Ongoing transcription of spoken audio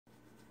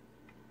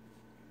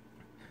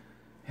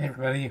Hey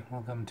everybody,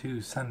 welcome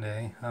to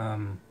Sunday.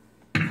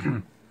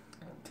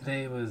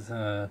 Today was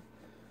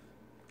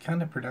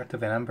kind of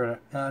productive and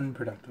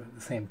unproductive at the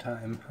same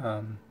time.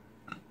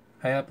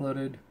 I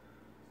uploaded,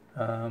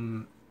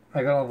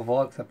 I got all the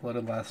vlogs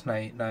uploaded last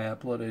night, and I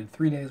uploaded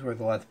 3 days worth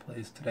of Let's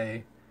Plays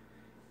today,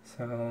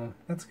 so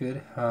that's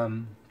good.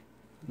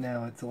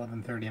 Now it's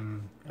 11:30,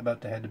 I'm about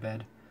to head to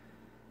bed,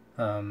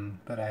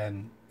 but I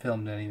hadn't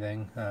filmed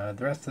anything. The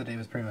rest of the day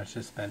was pretty much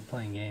just spent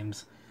playing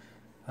games.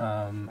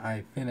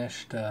 I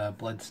finished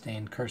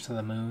Bloodstained Curse of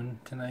the Moon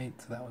tonight,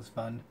 so that was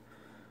fun.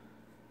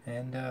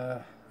 And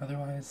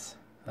otherwise,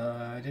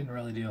 I didn't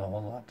really do a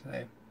whole lot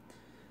today.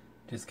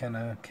 Just kind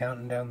of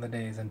counting down the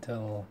days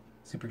until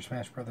Super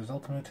Smash Bros.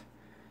 Ultimate.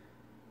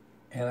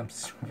 And I'm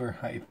super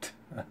hyped.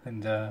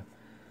 And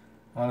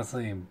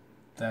honestly,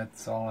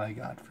 that's all I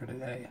got for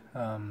today.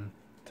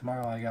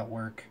 Tomorrow I got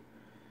work.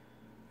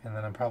 And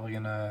then I'm probably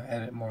going to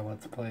edit more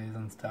Let's Plays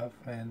and stuff.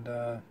 And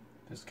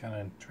just kind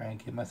of try and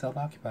keep myself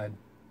occupied.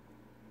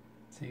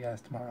 See you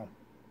guys tomorrow.